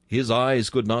 His eyes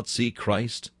could not see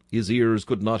Christ. His ears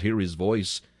could not hear his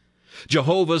voice.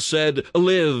 Jehovah said,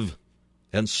 "Live,"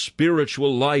 and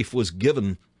spiritual life was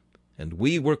given, and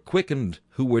we were quickened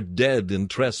who were dead in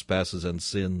trespasses and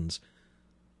sins.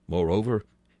 Moreover,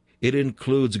 it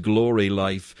includes glory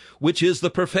life, which is the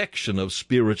perfection of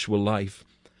spiritual life.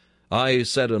 I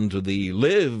said unto thee,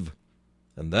 "Live,"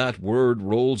 and that word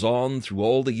rolls on through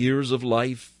all the years of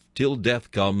life till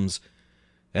death comes,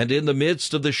 and in the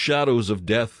midst of the shadows of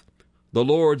death the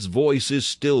Lord's voice is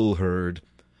still heard.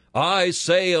 I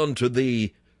say unto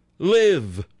thee,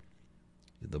 "Live."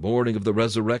 In the morning of the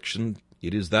resurrection,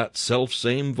 it is that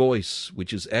self-same voice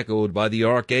which is echoed by the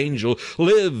archangel,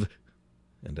 "Live."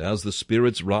 And as the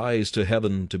spirits rise to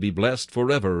heaven to be blessed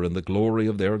forever in the glory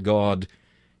of their God,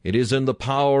 it is in the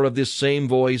power of this same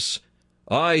voice,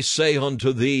 "I say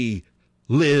unto thee,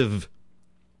 Live."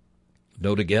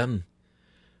 Note again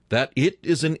that it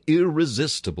is an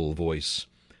irresistible voice.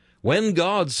 When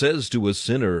God says to a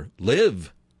sinner,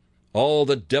 "Live," all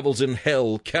the devils in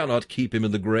hell cannot keep him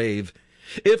in the grave.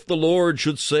 If the Lord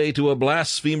should say to a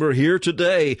blasphemer here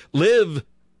today, "Live,"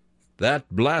 that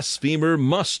blasphemer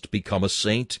must become a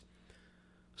saint.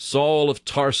 Saul of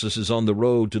Tarsus is on the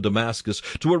road to Damascus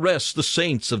to arrest the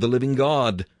saints of the living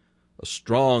God. A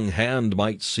strong hand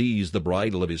might seize the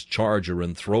bridle of his charger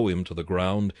and throw him to the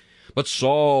ground. But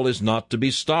Saul is not to be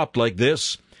stopped like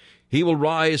this. He will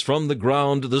rise from the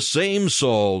ground, the same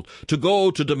Saul, to go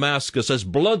to Damascus as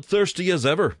bloodthirsty as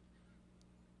ever.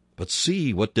 But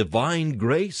see what divine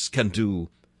grace can do.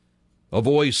 A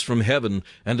voice from heaven,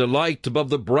 and a light above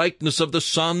the brightness of the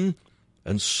sun,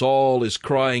 and Saul is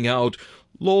crying out,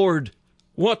 "Lord,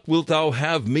 what wilt thou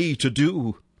have me to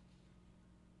do?"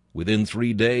 Within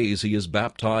 3 days he is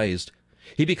baptized.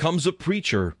 He becomes a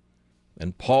preacher.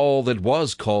 And Paul, that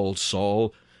was called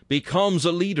Saul, becomes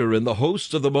a leader in the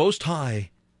host of the Most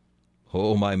High.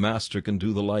 Oh, my Master can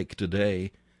do the like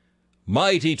today.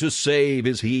 Mighty to save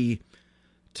is he.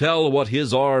 Tell what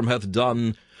his arm hath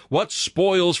done, what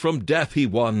spoils from death he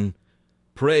won.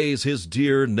 Praise his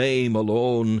dear name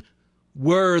alone.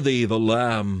 Worthy the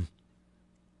Lamb.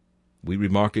 We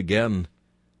remark again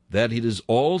that it is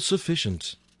all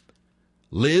sufficient.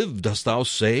 Live, dost thou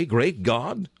say, great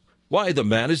God? Why, the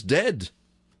man is dead.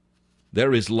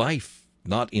 There is life,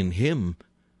 not in him,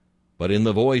 but in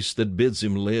the voice that bids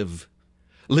him live.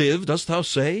 Live, dost thou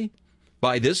say?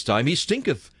 By this time he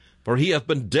stinketh, for he hath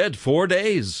been dead 4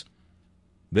 days.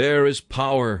 There is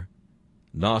power,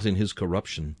 not in his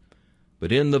corruption,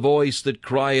 but in the voice that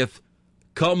crieth,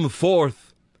 "Come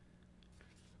forth."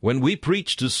 When we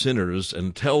preach to sinners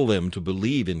and tell them to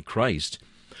believe in Christ,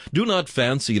 do not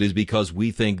fancy it is because we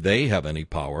think they have any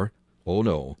power. Oh,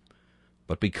 no.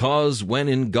 But because when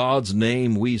in God's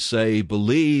name we say,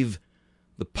 "Believe,"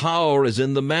 the power is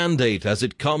in the mandate as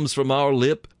it comes from our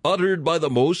lip, uttered by the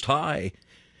Most High.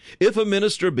 If a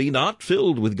minister be not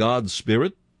filled with God's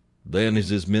Spirit, then is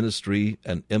his ministry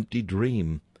an empty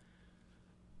dream.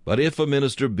 But if a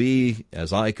minister be,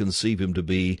 as I conceive him to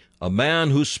be, a man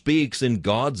who speaks in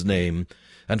God's name,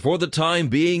 and for the time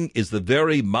being is the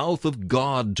very mouth of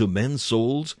God to men's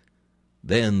souls,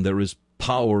 then there is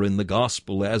power in the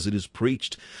gospel as it is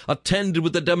preached, attended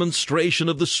with the demonstration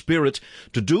of the Spirit,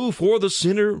 to do for the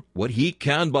sinner what he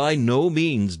can by no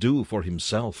means do for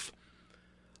himself.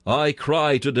 I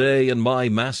cry today in my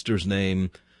Master's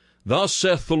name, Thus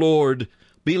saith the Lord,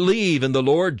 Believe in the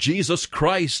Lord Jesus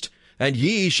Christ, and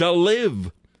ye shall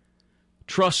live.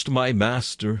 Trust my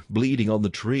Master, bleeding on the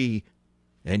tree,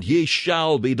 and ye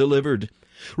shall be delivered.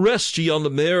 Rest ye on the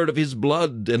merit of his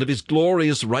blood and of his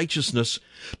glorious righteousness.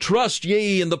 Trust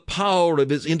ye in the power of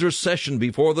his intercession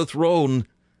before the throne.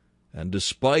 And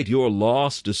despite your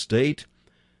lost estate,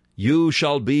 you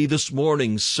shall be this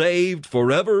morning saved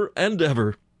forever and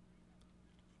ever.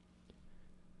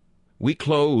 We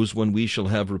close when we shall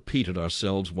have repeated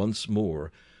ourselves once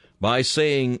more by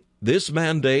saying this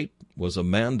mandate was a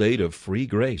mandate of free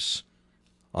grace.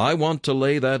 I want to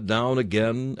lay that down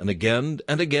again and again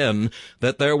and again,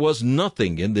 that there was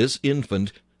nothing in this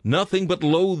infant, nothing but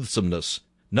loathsomeness,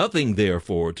 nothing,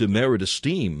 therefore, to merit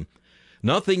esteem,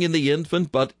 nothing in the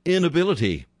infant but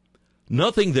inability,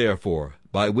 nothing, therefore,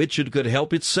 by which it could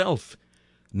help itself,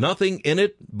 nothing in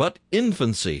it but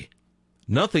infancy,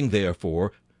 nothing,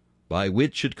 therefore, by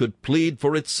which it could plead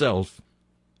for itself.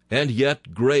 And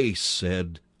yet grace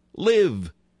said,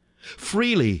 Live,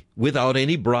 freely, without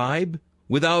any bribe,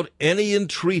 without any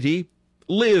entreaty,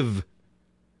 live.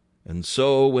 And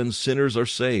so when sinners are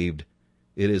saved,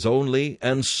 it is only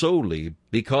and solely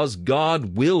because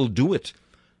God will do it,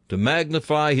 to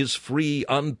magnify his free,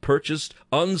 unpurchased,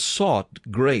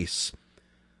 unsought grace.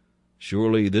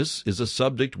 Surely this is a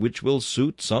subject which will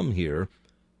suit some here,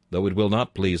 though it will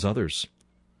not please others.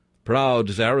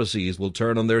 Proud Pharisees will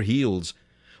turn on their heels.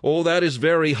 Oh, that is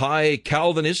very high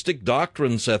Calvinistic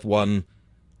doctrine, saith one.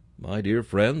 My dear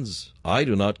friends, I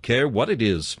do not care what it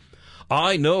is.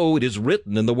 I know it is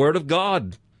written in the Word of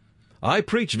God. I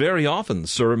preach very often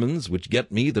sermons which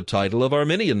get me the title of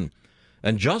Arminian,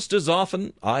 and just as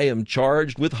often I am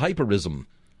charged with hyperism.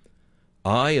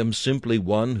 I am simply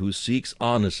one who seeks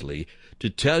honestly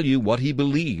to tell you what he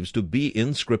believes to be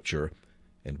in Scripture,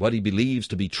 and what he believes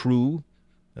to be true,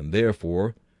 and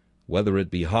therefore, whether it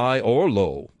be high or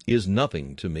low, is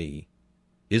nothing to me.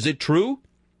 Is it true?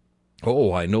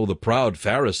 Oh, I know the proud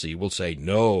Pharisee will say,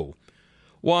 No.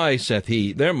 Why, saith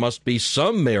he, there must be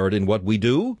some merit in what we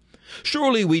do.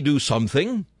 Surely we do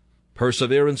something.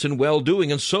 Perseverance in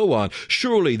well-doing, and so on.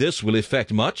 Surely this will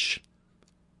effect much.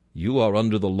 You are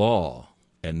under the law,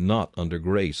 and not under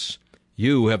grace.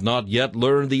 You have not yet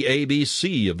learned the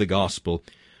ABC of the gospel.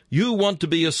 You want to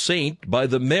be a saint by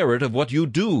the merit of what you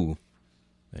do,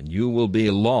 and you will be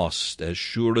lost as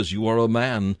sure as you are a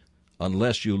man,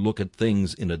 unless you look at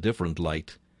things in a different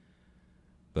light.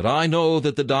 But I know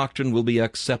that the doctrine will be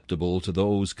acceptable to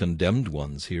those condemned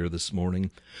ones here this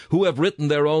morning, who have written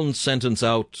their own sentence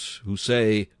out, who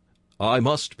say, I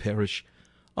must perish.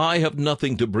 I have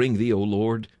nothing to bring thee, O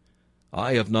Lord.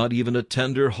 I have not even a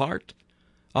tender heart.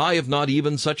 I have not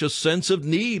even such a sense of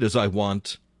need as I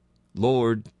want.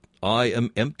 Lord, I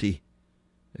am empty,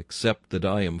 except that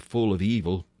I am full of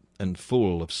evil and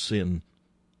full of sin.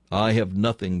 I have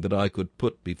nothing that I could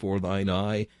put before thine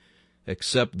eye,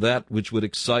 except that which would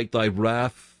excite thy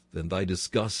wrath and thy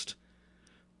disgust.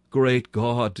 Great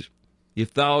God,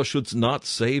 if thou shouldst not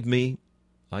save me,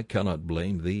 I cannot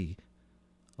blame thee.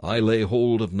 I lay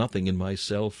hold of nothing in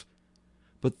myself.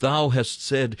 But thou hast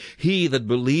said, He that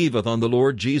believeth on the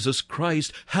Lord Jesus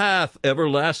Christ hath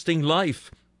everlasting life.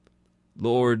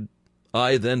 Lord,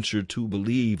 I venture to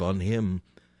believe on him.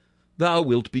 Thou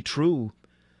wilt be true.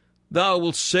 Thou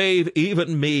wilt save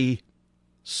even me.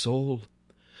 Soul,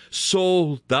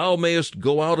 thou mayest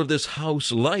go out of this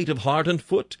house light of heart and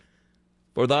foot,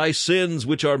 for thy sins,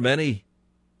 which are many,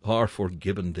 are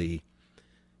forgiven thee.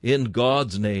 In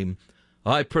God's name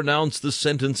I pronounce the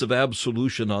sentence of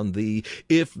absolution on thee,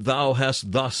 if thou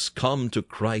hast thus come to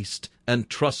Christ and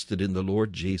trusted in the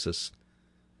Lord Jesus.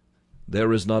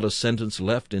 There is not a sentence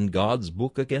left in God's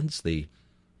book against thee.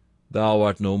 Thou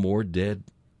art no more dead,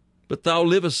 but thou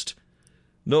livest,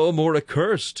 no more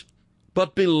accursed,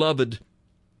 but beloved,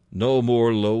 no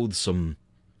more loathsome,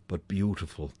 but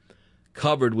beautiful,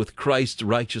 covered with Christ's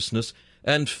righteousness,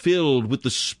 and filled with the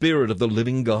Spirit of the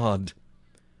living God.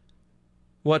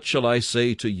 What shall I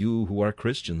say to you who are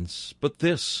Christians but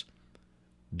this?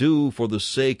 Do for the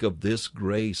sake of this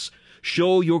grace,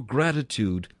 show your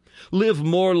gratitude, live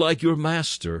more like your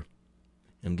Master,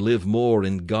 and live more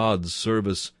in God's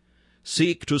service.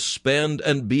 Seek to spend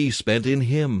and be spent in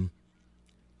Him.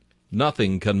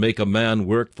 Nothing can make a man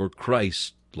work for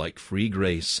Christ like free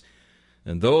grace,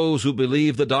 and those who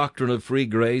believe the doctrine of free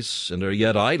grace and are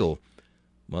yet idle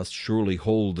must surely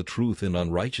hold the truth in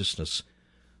unrighteousness.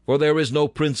 For there is no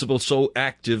principle so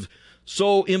active,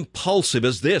 so impulsive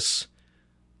as this.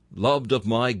 Loved of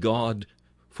my God,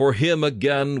 for him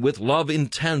again with love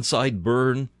intense I'd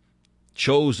burn.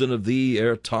 Chosen of thee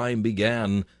ere time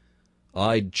began,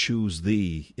 I'd choose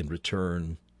thee in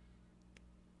return.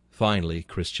 Finally,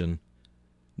 Christian,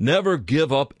 never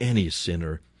give up any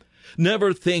sinner.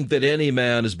 Never think that any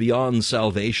man is beyond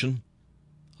salvation.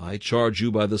 I charge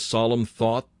you by the solemn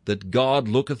thought that God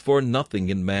looketh for nothing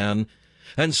in man,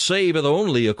 and saveth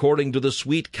only according to the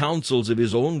sweet counsels of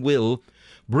his own will.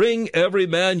 Bring every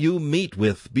man you meet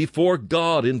with before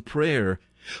God in prayer.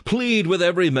 Plead with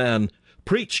every man.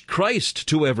 Preach Christ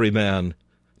to every man.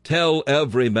 Tell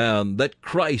every man that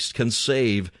Christ can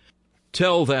save.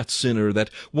 Tell that sinner that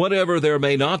whatever there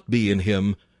may not be in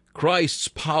him, Christ's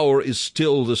power is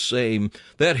still the same,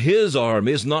 that his arm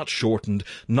is not shortened,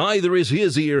 neither is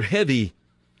his ear heavy.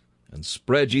 And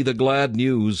spread ye the glad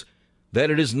news,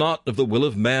 that it is not of the will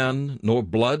of man, nor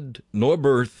blood, nor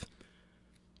birth,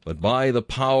 but by the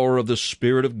power of the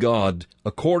Spirit of God,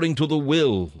 according to the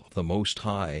will of the Most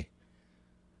High.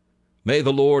 May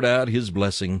the Lord add his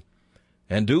blessing,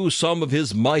 and do some of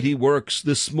his mighty works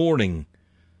this morning,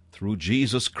 through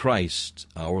Jesus Christ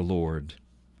our Lord.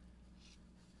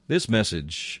 This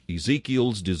message,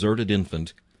 Ezekiel's Deserted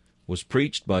Infant, was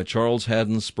preached by Charles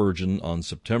Haddon Spurgeon on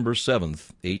September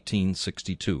 7th,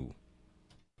 1862.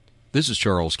 This is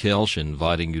Charles Kelsch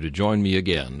inviting you to join me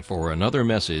again for another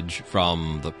message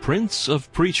from the Prince of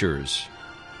Preachers,